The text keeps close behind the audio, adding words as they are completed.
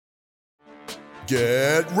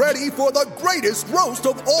Get ready for the greatest roast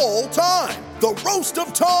of all time, the Roast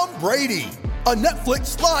of Tom Brady, a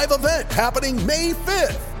Netflix live event happening May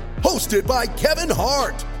 5th. Hosted by Kevin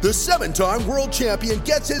Hart, the 7-time world champion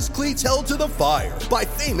gets his cleats held to the fire by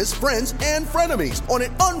famous friends and frenemies on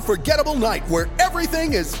an unforgettable night where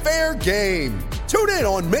everything is fair game. Tune in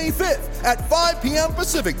on May 5th at 5 p.m.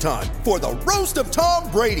 Pacific time for the Roast of Tom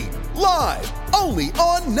Brady, live only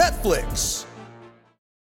on Netflix.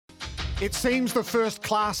 It seems the first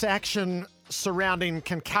class action surrounding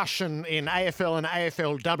concussion in AFL and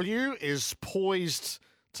AFLW is poised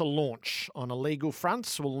to launch on a legal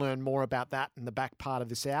front. We'll learn more about that in the back part of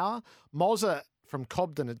this hour. Mozza from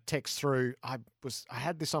Cobden had text through. I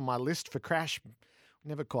had this on my list for Crash.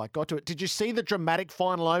 Never quite got to it. Did you see the dramatic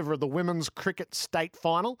final over of the women's cricket state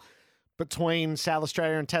final between South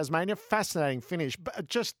Australia and Tasmania? Fascinating finish, but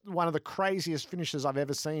just one of the craziest finishes I've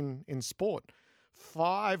ever seen in sport.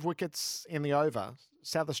 5 wickets in the over.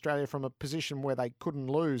 South Australia from a position where they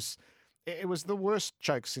couldn't lose. It was the worst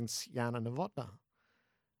choke since Jana Novotná.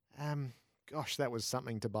 Gosh, that was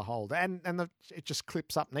something to behold. And it just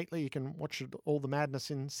clips up neatly. You can watch all the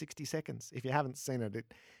madness in 60 seconds. If you haven't seen it,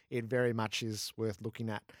 it very much is worth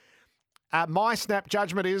looking at. My snap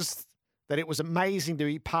judgment is that it was amazing to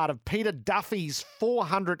be part of Peter Duffy's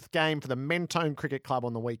 400th game for the Mentone Cricket Club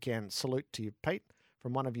on the weekend. Salute to you, Pete,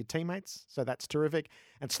 from one of your teammates. So that's terrific.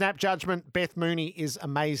 And snap judgment, Beth Mooney is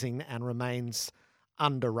amazing and remains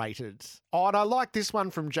underrated. Oh, and I like this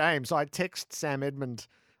one from James. I text Sam Edmund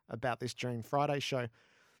about this during Friday's show.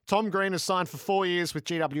 Tom Green has signed for 4 years with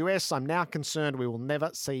GWS. I'm now concerned we will never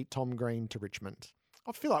see Tom Green to Richmond.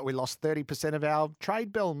 I feel like we lost 30% of our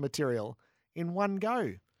trade bill material in one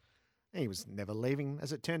go. He was never leaving,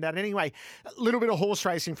 as it turned out. Anyway, a little bit of horse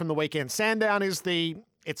racing from the weekend. Sandown is the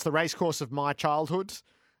racecourse of my childhood.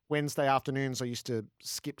 Wednesday afternoons, I used to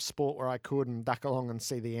skip sport where I could and duck along and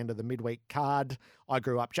see the end of the midweek card. I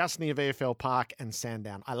grew up just near VFL Park and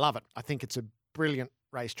Sandown. I love it. I think it's a brilliant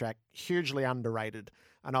racetrack, hugely underrated,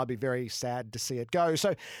 and I'd be very sad to see it go.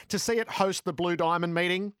 So to see it host the Blue Diamond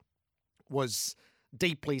meeting was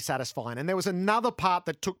deeply satisfying. And there was another part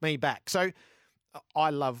that took me back. So I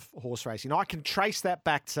love horse racing. I can trace that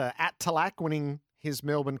back to At Talac winning his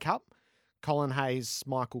Melbourne Cup, Colin Hayes,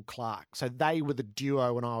 Michael Clark. So they were the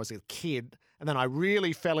duo when I was a kid. And then I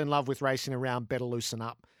really fell in love with racing around Better Loosen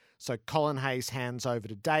Up. So Colin Hayes hands over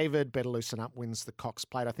to David. Better Loosen Up wins the Cox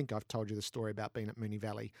Plate. I think I've told you the story about being at Moonee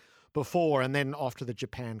Valley before. And then off to the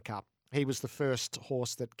Japan Cup. He was the first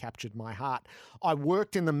horse that captured my heart. I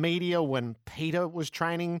worked in the media when Peter was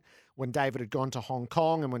training, when David had gone to Hong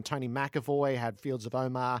Kong, and when Tony McAvoy had Fields of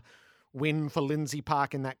Omar win for Lindsay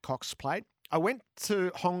Park in that Cox Plate. I went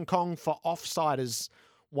to Hong Kong for Offsiders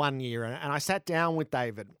one year, and I sat down with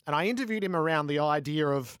David, and I interviewed him around the idea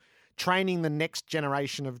of training the next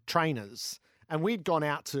generation of trainers. And we'd gone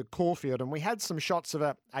out to Caulfield and we had some shots of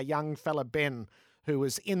a young fella, Ben, who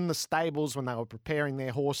was in the stables when they were preparing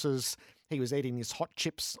their horses. He was eating his hot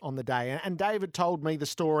chips on the day. And David told me the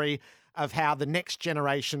story of how the next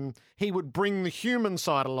generation, he would bring the human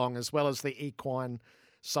side along as well as the equine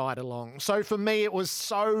side along. So for me, it was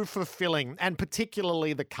so fulfilling, and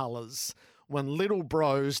particularly the colours, when Little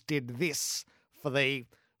Bros did this for the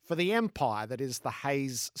empire that is the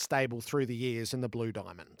Hayes stable through the years in the Blue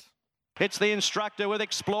Diamond. It's the Instructor with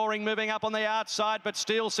Exploring moving up on the outside, but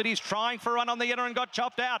Steel City's trying for a run on the inner and got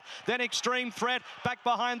chopped out. Then Extreme Threat, back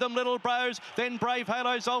behind them, Little Bros. Then Brave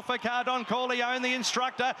Halo, Zolfikar, Don Corleone, the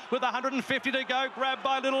Instructor with 150 to go, grabbed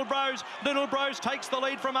by Little Bros. Little Bros takes the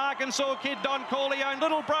lead from Arkansas Kid, Don Corleone.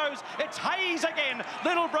 Little Bros, it's Hayes again.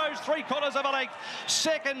 Little Bros, 3/4 of a length.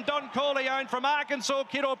 Second, Don Corleone from Arkansas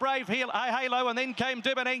Kid or Brave Halo, and then came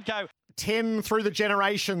Dubonenko. 10 through the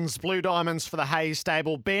generations, Blue Diamonds for the Hayes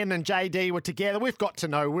stable. Ben and JD were together. We've got to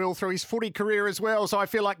know Will through his footy career as well, so I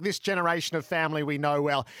feel like this generation of family we know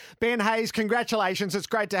well. Ben Hayes, congratulations. It's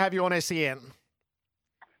great to have you on SEN.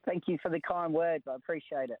 Thank you for the kind words. I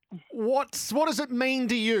appreciate it. What does it mean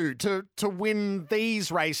to you to win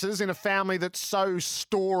these races in a family that's so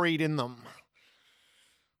storied in them?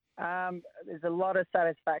 There's a lot of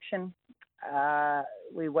satisfaction.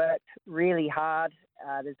 We worked really hard.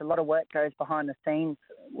 There's a lot of work goes behind the scenes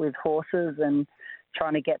with horses and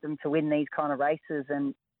trying to get them to win these kind of races.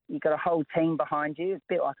 And you've got a whole team behind you. It's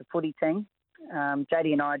a bit like a footy team.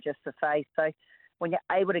 JD and I are just the face. So when you're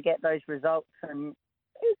able to get those results, and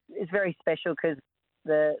it's very special because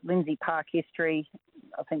the Lindsay Park history,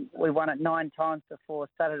 I think we won it 9 times before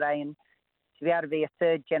Saturday, and to be able to be a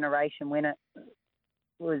third generation winner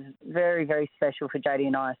was very, very special for JD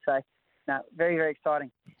and I. So no, very, very exciting.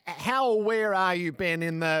 How aware are you, Ben,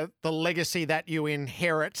 in the legacy that you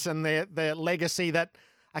inherit and the legacy that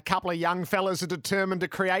a couple of young fellas are determined to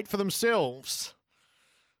create for themselves?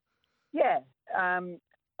 Yeah,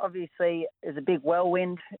 obviously there's a big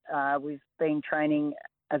whirlwind. We've been training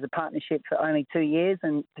as a partnership for only 2 years,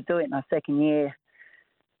 and to do it in our second year,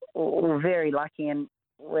 we're very lucky, and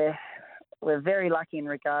we're very lucky in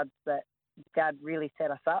regards that Dad really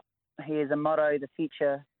set us up. He has a motto: the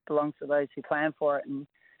future belongs to those who plan for it, and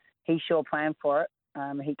he sure planned for it.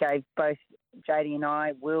 He gave both JD and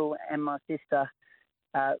I, Will and my sister,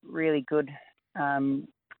 really good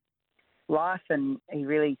life, and he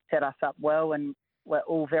really set us up well, and we're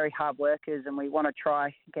all very hard workers, and we want to try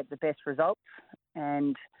to get the best results.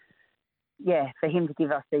 And yeah, for him to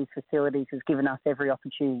give us these facilities has given us every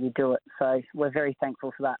opportunity to do it. So we're very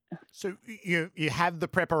thankful for that. So you have the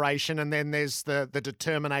preparation, and then there's the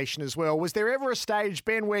determination as well. Was there ever a stage,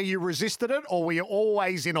 Ben, where you resisted it, or were you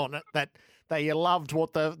always in on it, that you loved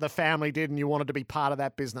what the family did and you wanted to be part of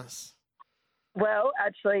that business? Well, I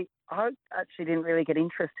actually didn't really get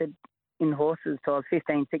interested in horses till I was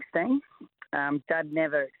 15, 16. Dad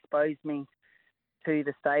never exposed me to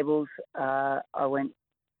the stables. I went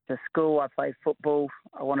to school. I played football.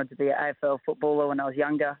 I wanted to be an AFL footballer when I was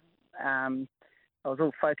younger. I was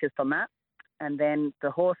all focused on that. And then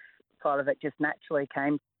the horse side of it just naturally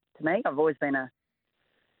came to me. I've always been an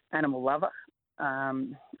animal lover.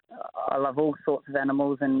 I love all sorts of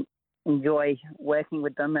animals and enjoy working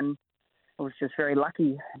with them. And I was just very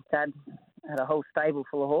lucky. Dad had a whole stable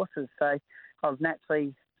full of horses. So I was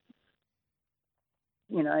naturally,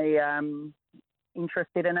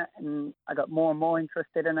 interested in it, and I got more and more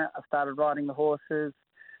interested in it. I started riding the horses,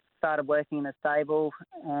 started working in a stable,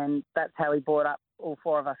 and that's how he brought up all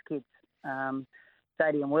 4 of us kids.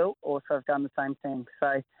 Sadie and Will also have done the same thing.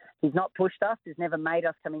 So he's not pushed us. He's never made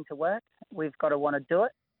us come into work. We've got to want to do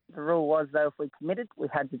it. The rule was, though, if we committed, we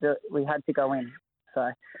had to do it. We had to go in.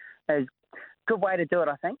 So it was a good way to do it,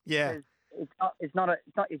 I think. Yeah. It's not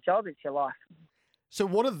your job, it's your life. So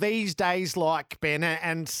what are these days like, Ben?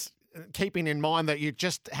 And keeping in mind that you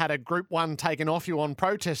just had a Group 1 taken off you on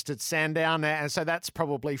protest at Sandown, and so that's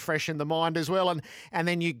probably fresh in the mind as well. And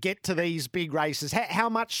then you get to these big races. How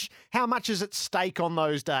much is at stake on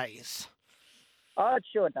those days? Oh, it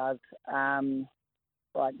sure does.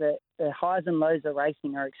 Like the highs and lows of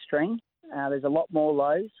racing are extreme. There's a lot more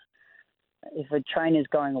lows. If a trainer's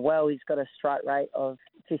going well, he's got a strike rate of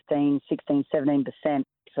 15, 16, 17%.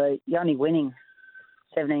 So you're only winning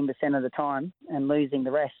 17% of the time and losing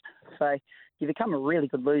the rest. So you become a really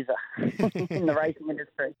good loser in the racing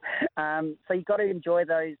industry. So you've got to enjoy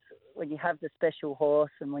those when you have the special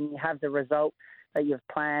horse and when you have the result that you've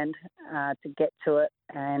planned to get to it,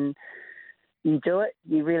 and you do it.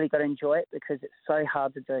 You really got to enjoy it because it's so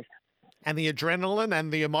hard to do. And the adrenaline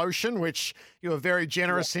and the emotion, which you were very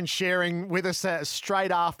generous in sharing with us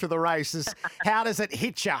straight after the races. How does it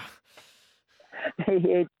hit you?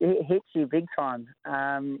 It hits you big time.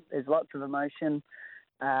 There's lots of emotion.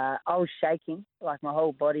 I was shaking, like my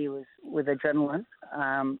whole body was with adrenaline.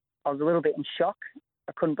 I was a little bit in shock.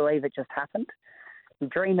 I couldn't believe it just happened. You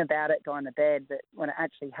dream about it going to bed, but when it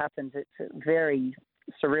actually happens, it's a very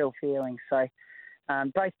surreal feeling. So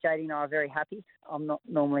both JD and I are very happy. I'm not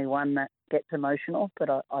normally one that gets emotional, but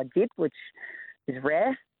I did, which is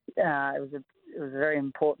rare. It was a very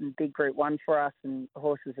important big Group 1 for us, and the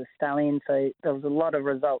horses are stallions, so there was a lot of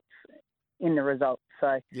results in the results.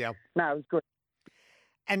 So, yeah, no, it was good.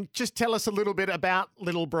 And just tell us a little bit about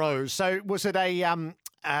Little Bros. So was it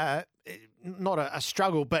not a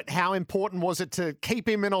struggle, but how important was it to keep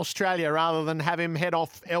him in Australia rather than have him head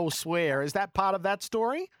off elsewhere? Is that part of that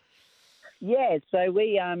story? Yeah, so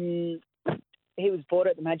he was bought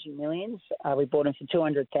at the Magic Millions. We bought him for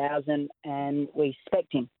 $200,000, and we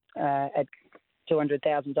spec'd him at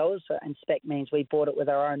 $200,000. And spec means we bought it with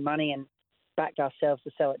our own money and backed ourselves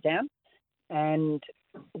to sell it down. And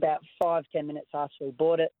about 5-10 minutes after we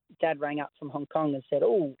bought it, Dad rang up from Hong Kong and said,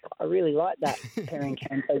 "Oh, I really like that pairing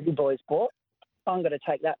Canto you boys bought. I'm going to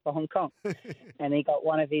take that for Hong Kong." And he got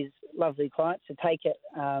one of his lovely clients to take it,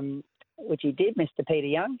 which he did, Mr. Peter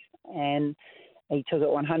Young, and he took it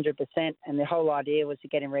 100%. And the whole idea was to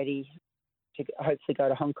get him ready to hopefully go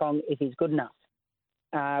to Hong Kong if he's good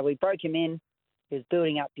enough. We broke him in. He was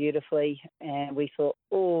building up beautifully, and we thought,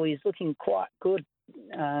 oh, he's looking quite good.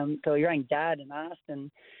 So we rang Dad and asked,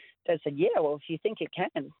 and Dad said, yeah, well, if you think it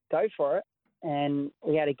can, go for it. And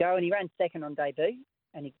we had to go, and he ran second on debut,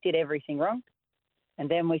 and he did everything wrong. And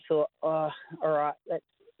then we thought, oh, all right,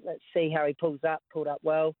 let's see how he pulled up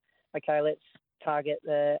well. Okay, let's target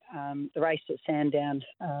the race at Sandown,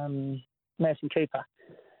 Merson Cooper.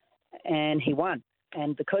 and he won.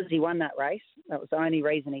 And because he won that race, that was the only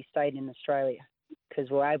reason he stayed in Australia, because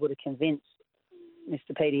we were able to convince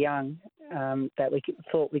Mr. Peter Young that we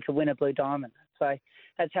thought we could win a Blue Diamond. So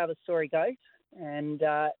that's how the story goes, and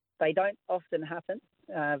they don't often happen,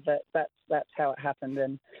 but that's how it happened,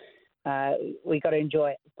 and we got to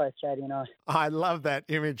enjoy it, both JD and I. I love that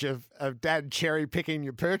image of Dad cherry picking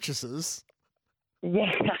your purchases.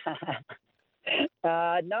 Yeah.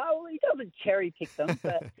 No, he doesn't cherry pick them,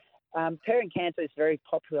 but Parent Cancer is a very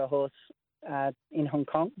popular horse in Hong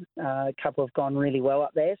Kong. A couple have gone really well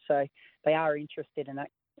up there, so they are interested in that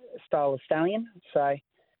style of stallion. So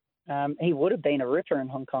he would have been a ripper in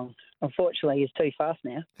Hong Kong. Unfortunately, he's too fast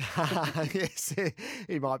now. Yes,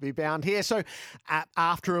 he might be bound here. So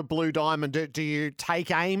after a Blue Diamond, do you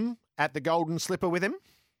take aim at the Golden Slipper with him?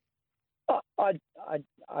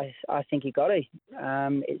 I think you got to.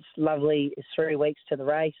 It's lovely. It's 3 weeks to the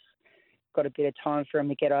race. Got a bit of time for him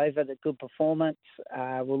to get over the good performance.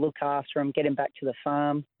 We'll look after him, get him back to the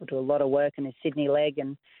farm. We'll do a lot of work in his Sydney leg,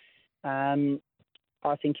 and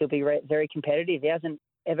I think he'll be very competitive. He hasn't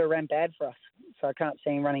ever ran bad for us, so I can't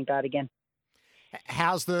see him running bad again.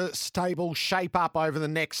 How's the stable shape up over the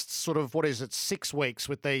next 6 weeks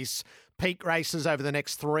with these peak races over the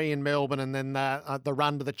next 3 in Melbourne and then the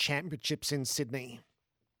run to the championships in Sydney?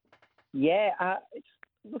 Yeah, it's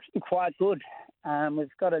looking quite good. We've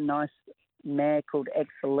got a nice mare called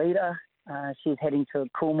Exalita. She's heading to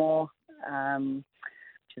Coolmore,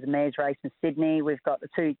 which is a mare's race in Sydney. We've got the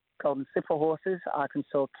 2 Golden Slipper horses,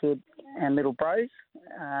 Arkansas Kid and Little Bros.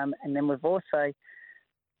 And then we've also,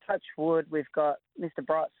 touch wood, we've got Mr.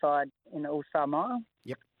 Brightside in the All-Star Mile.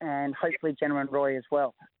 Yep. And hopefully Gentleman Roy as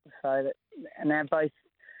well. And they're both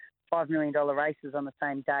 $5 million races on the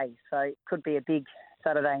same day. So it could be a big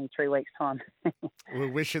Saturday in 3 weeks' time.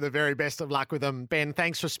 We wish you the very best of luck with them. Ben,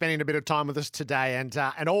 thanks for spending a bit of time with us today,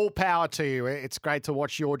 and all power to you. It's great to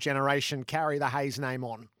watch your generation carry the Hayes name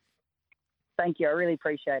on. Thank you. I really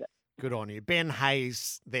appreciate it. Good on you. Ben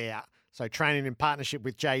Hayes there. So training in partnership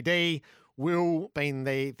with JD. Will being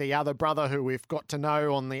the other brother who we've got to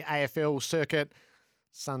know on the AFL circuit.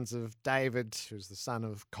 Sons of David, who's the son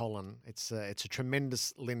of Colin. It's a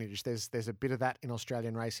tremendous lineage. There's a bit of that in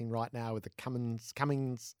Australian racing right now with the Cummins,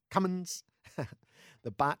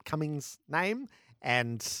 the Bart Cummings name,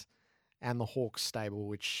 and the Hawks stable,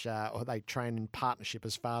 which they train in partnership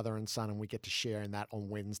as father and son, and we get to share in that on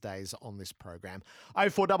Wednesdays on this program.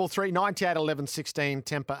 0433 98 11 16.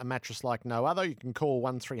 Temper a mattress like no other. You can call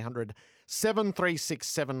 1300 736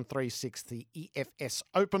 736, the EFS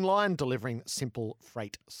open line, delivering simple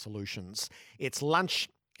freight solutions. It's lunch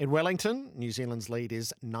in Wellington. New Zealand's lead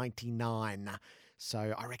is 99.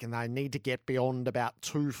 So I reckon they need to get beyond about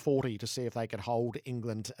 240 to see if they could hold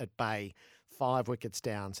England at bay. 5 wickets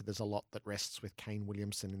down, so there's a lot that rests with Kane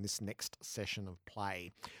Williamson in this next session of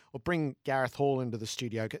play. We'll bring Gareth Hall into the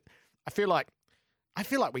studio. I feel like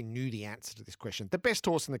we knew the answer to this question. The best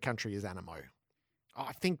horse in the country is Anamoe.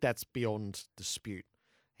 I think that's beyond dispute.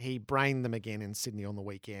 He brained them again in Sydney on the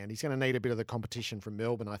weekend. He's going to need a bit of the competition from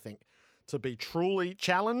Melbourne, I think, to be truly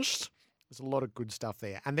challenged. There's a lot of good stuff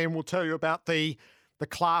there. And then we'll tell you about the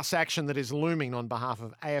class action that is looming on behalf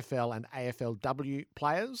of AFL and AFLW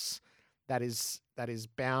players. That is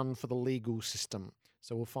bound for the legal system.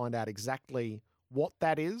 So we'll find out exactly what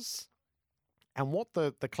that is and what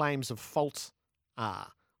the claims of fault are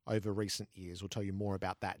over recent years. We'll tell you more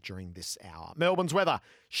about that during this hour. Melbourne's weather,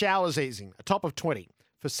 showers easing, a top of 20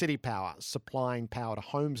 for City Power, supplying power to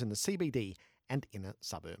homes in the CBD and inner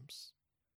suburbs.